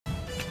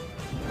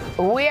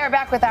We are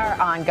back with our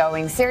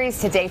ongoing series.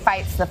 Today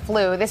fights the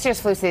flu. This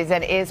year's flu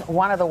season is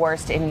one of the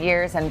worst in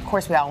years, and of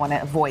course we all want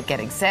to avoid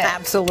getting sick.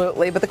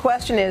 Absolutely, but the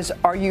question is,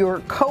 are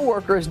your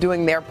coworkers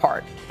doing their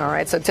part? All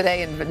right, so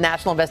today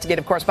national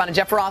investigative correspondent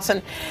Jeff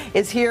Rossen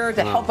is here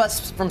to help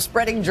us from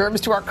spreading germs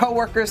to our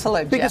coworkers.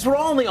 Hello, Jeff. Because we're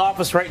all in the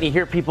office, right, and you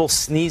hear people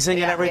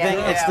sneezing and everything.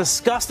 It's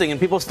disgusting, and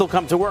people still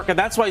come to work, and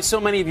that's why so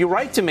many of you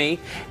write to me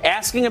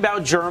asking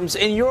about germs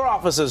in your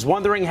offices,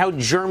 wondering how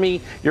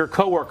germy your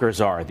coworkers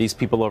are, these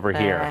people over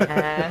here.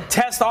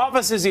 Test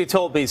offices, you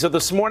told me. So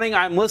this morning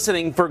I'm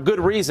listening for good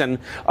reason.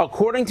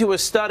 According to a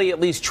study, at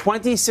least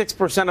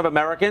 26% of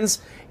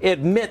Americans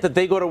admit that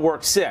they go to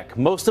work sick.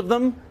 Most of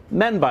them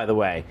men, by the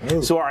way.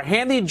 Ooh. So our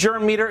handy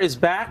germ meter is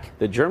back.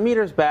 The germ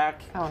meter is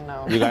back. Oh,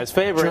 no. You guys'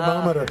 favorite.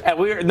 And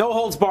we're no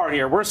holds barred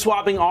here. We're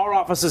swabbing our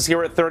offices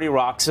here at 30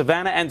 Rock.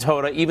 Savannah and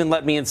Hoda even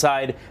let me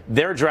inside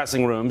their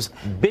dressing rooms.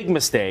 Big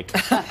mistake.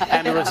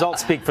 And the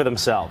results speak for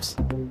themselves.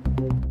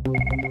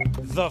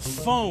 The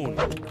phone,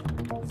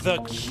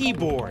 the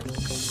keyboard,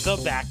 the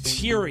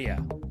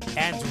bacteria.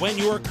 And when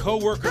your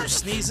coworker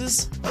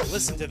sneezes,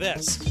 listen to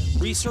this.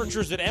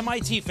 Researchers at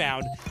MIT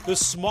found the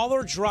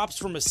smaller drops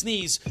from a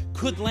sneeze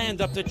could land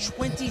up to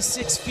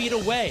 26 feet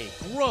away.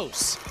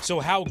 Gross.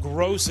 So how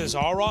gross is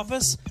our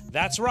office?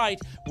 That's right.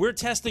 We're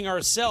testing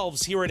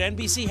ourselves here at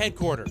NBC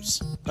headquarters.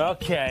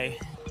 Okay.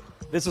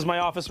 This is my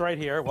office right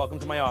here. Welcome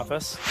to my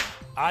office.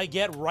 I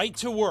get right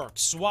to work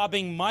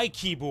swabbing my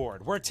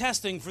keyboard. We're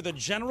testing for the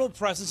general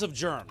presence of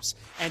germs,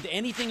 and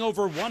anything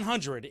over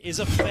 100 is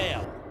a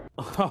fail.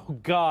 Oh,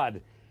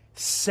 God.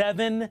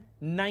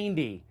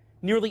 790.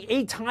 Nearly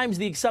 8 times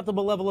the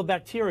acceptable level of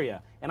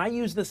bacteria. And I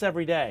use this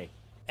every day.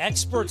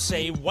 Experts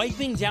say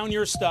wiping down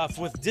your stuff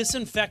with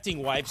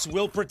disinfecting wipes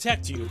will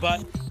protect you,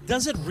 but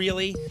does it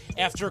really?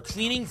 After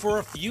cleaning for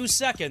a few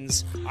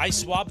seconds, I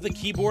swab the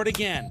keyboard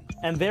again.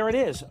 And there it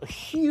is. A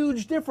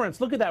huge difference.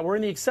 Look at that. We're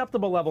in the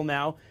acceptable level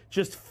now.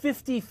 Just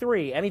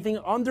 53. Anything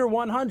under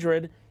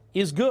 100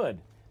 is good.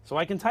 So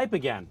I can type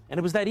again. And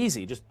it was that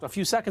easy. Just a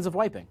few seconds of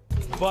wiping.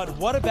 But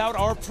what about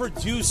our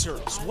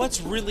producers? What's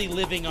really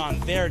living on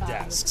their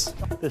desks?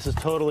 This is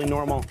totally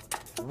normal.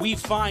 We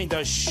find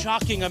a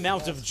shocking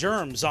amount of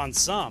germs on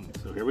some.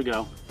 So here we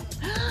go.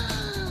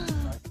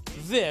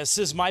 This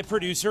is my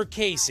producer,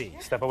 Casey.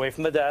 Step away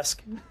from the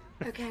desk.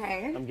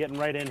 Okay. I'm getting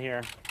right in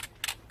here.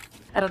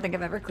 I don't think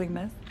I've ever cleaned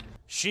this.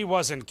 She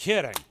wasn't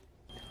kidding.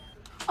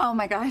 Oh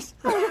my gosh.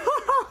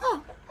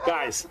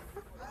 Guys,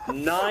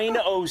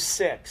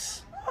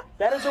 906.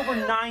 That is over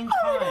 9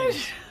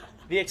 times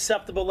the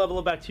acceptable level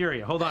of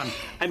bacteria. Hold on.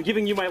 I'm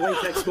giving you my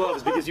latex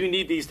gloves because you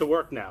need these to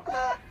work now.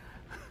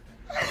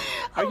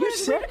 Are you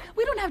sick?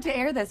 We don't have to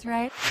air this,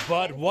 right?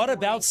 But what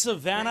about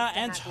Savannah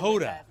and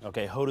Hoda?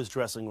 Okay, Hoda's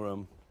dressing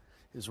room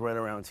is right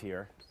around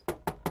here.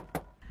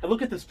 And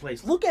look at this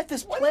place. Look at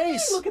this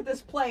place. Look at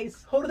this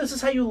place. Hoda, this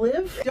is how you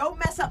live? Don't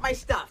mess up my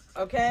stuff,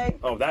 okay?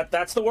 Oh,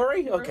 that's the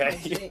worry?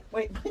 Okay.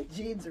 Wait, my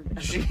jeans are...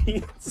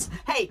 Jeans.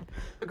 Hey,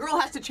 a girl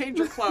has to change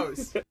her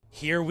clothes.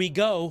 Here we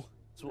go.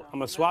 So I'm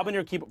going to swab on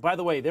your keyboard. By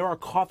the way, there are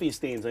coffee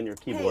stains on your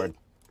keyboard.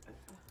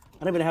 I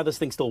don't even know how this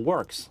thing still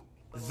works.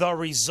 The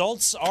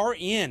results are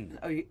in.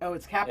 Oh,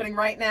 it's happening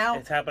right now?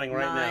 It's happening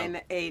right now.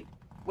 9, 8.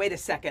 Wait a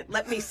second.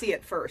 Let me see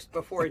it first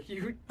before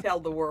you tell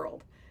the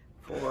world.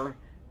 4,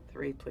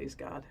 3, please,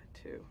 God.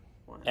 2,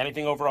 1.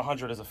 Anything over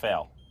 100 is a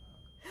fail.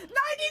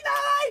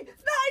 99!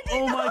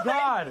 99! Oh, my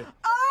God.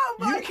 Oh,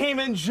 my... You came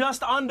in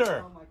just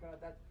under. Oh, my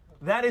God.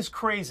 That is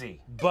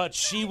crazy. But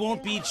she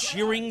won't be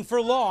cheering for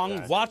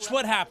long. Watch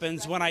what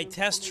happens when I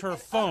test her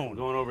phone.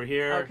 Going over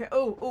here. Okay.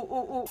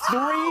 Oh.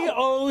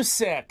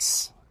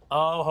 306.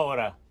 Oh,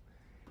 Hoda.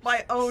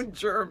 My own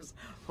germs,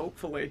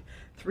 hopefully.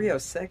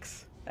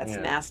 306. That's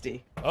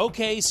nasty.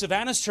 Okay,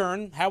 Savannah's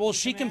turn. How will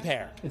she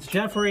compare? It's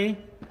Jeffrey.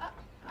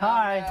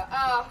 Hi.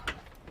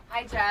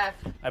 Hi, Jeff.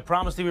 I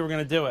promised you we were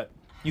going to do it.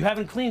 You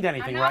haven't cleaned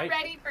anything, I'm right? not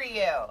ready for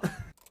you.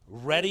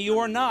 Ready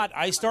or not,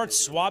 I start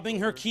swabbing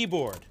her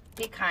keyboard.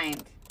 Be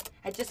kind.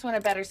 I just want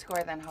a better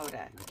score than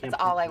Hoda. That's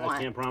all I want.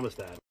 I can't promise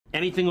that.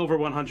 Anything over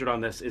 100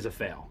 on this is a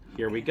fail.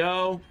 Here we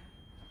go.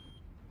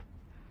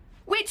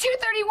 Wait,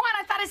 231.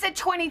 I thought I said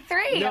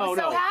 23. I was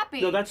so happy.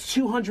 No, that's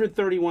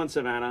 231,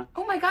 Savannah.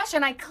 Oh my gosh,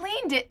 and I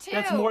cleaned it too.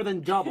 That's more than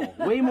double.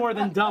 Way more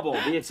than double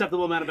the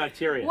acceptable amount of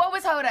bacteria. What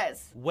was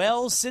Hoda's?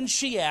 Well, since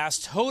she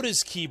asked,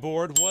 Hoda's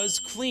keyboard was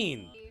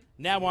clean.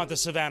 Now on to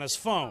Savannah's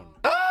phone.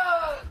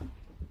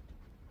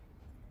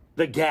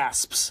 The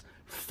gasps.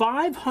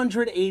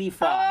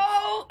 585.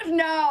 Oh,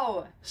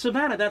 no.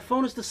 Savannah, that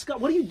phone is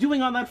disgusting. What are you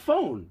doing on that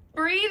phone?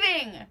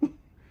 Breathing.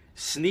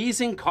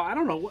 Sneezing, I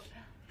don't know. What.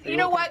 You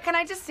know what? Can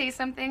I just say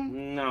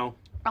something? No.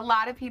 A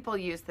lot of people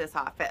use this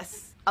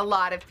office. A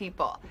lot of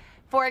people.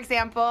 For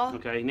example,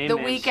 okay, name the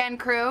names. Weekend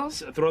Crew.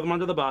 Throw them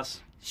under the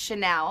bus.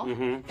 Chanel.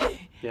 Mm-hmm.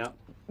 Yeah.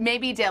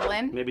 Maybe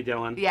Dylan. Maybe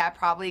Dylan. Yeah,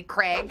 probably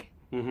Craig.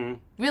 Mm-hmm.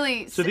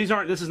 Really. So these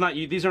are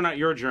not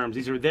your germs.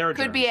 These are their germs.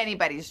 Could be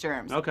anybody's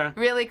germs. Okay.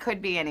 Really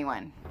could be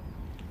anyone.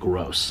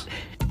 Gross.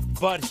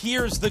 But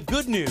here's the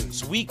good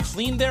news. We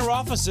cleaned their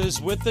offices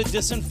with the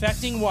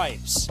disinfecting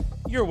wipes.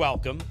 You're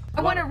welcome. I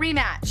want a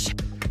rematch.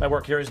 My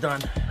work here is done.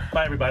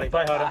 Bye, everybody.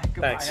 Bye, Hoda.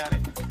 Thanks.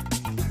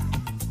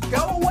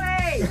 Go away!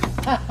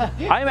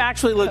 I'm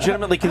actually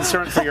legitimately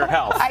concerned for your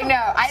health. I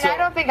know. I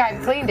don't think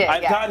I've cleaned it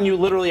I've yet. gotten you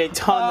literally a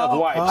ton of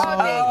wipes. Oh,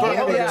 thank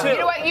you. Hoda, too. You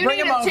know what? You Bring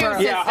need him it too, over.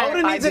 sister. Yeah,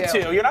 Hoda needs it I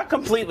do. too. You're not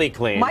completely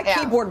clean. My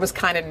keyboard was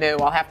kind of new,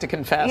 I'll have to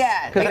confess.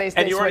 Yeah.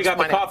 And you already got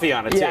the coffee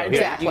on it, too. Yeah,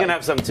 exactly. You can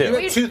have some, too. You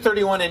had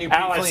 231 and you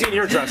Al, I've pre-cleaned. seen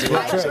your dressing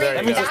room. So there That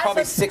you means go. there's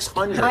probably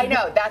 600. I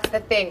know. That's the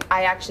thing.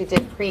 I actually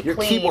did pre-clean.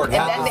 keyboard And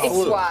has then the they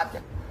flu. swapped.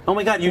 Oh,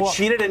 my God. You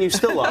cheated and you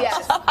still lost.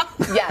 Yes.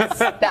 Yes,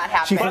 that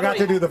happened. She forgot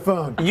to do the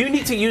phone. You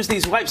need to use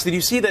these wipes. Did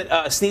you see that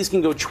a sneeze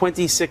can go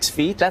 26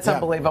 feet? That's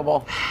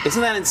unbelievable.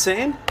 Isn't that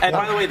insane? And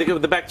by the way,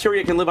 the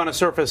bacteria can live on a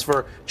surface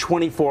for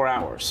 24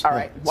 hours. All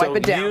right, wipe so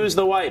it down. Use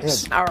the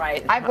wipes. All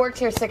right. I've worked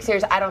here 6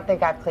 years. I don't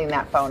think I've cleaned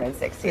that phone in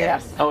 6 years.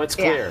 Yes. Oh, it's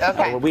clear. Yeah,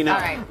 okay. Well, we know. All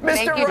right. Mr.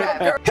 Thank you, Jeff.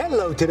 Rossen.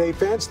 Hello, Today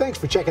fans. Thanks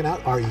for checking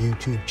out our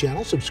YouTube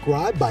channel.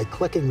 Subscribe by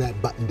clicking that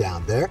button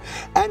down there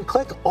and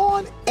click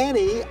on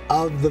any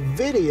of the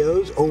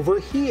videos over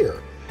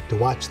here to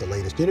watch the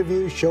latest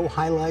interviews, show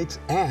highlights,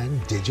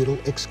 and digital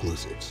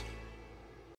exclusives.